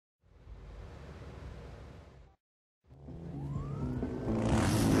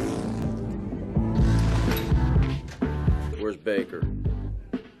Where's Baker?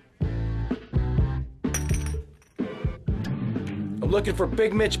 I'm looking for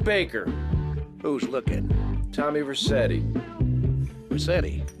Big Mitch Baker. Who's looking? Tommy Vercetti.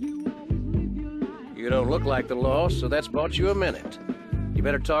 Vercetti? You don't look like the law, so that's bought you a minute. You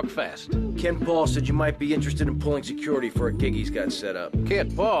better talk fast. Ken Paul said you might be interested in pulling security for a gig he's got set up.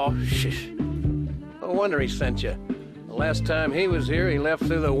 Kid Paul? Shh. No wonder he sent you. The last time he was here, he left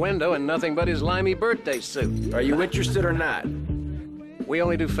through the window in nothing but his limey birthday suit. Are you interested or not? We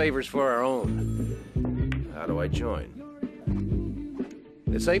only do favors for our own. How do I join?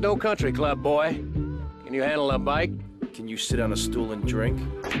 This ain't no country club, boy. Can you handle a bike? Can you sit on a stool and drink?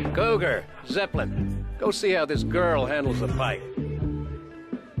 Cougar, Zeppelin. Go see how this girl handles a bike.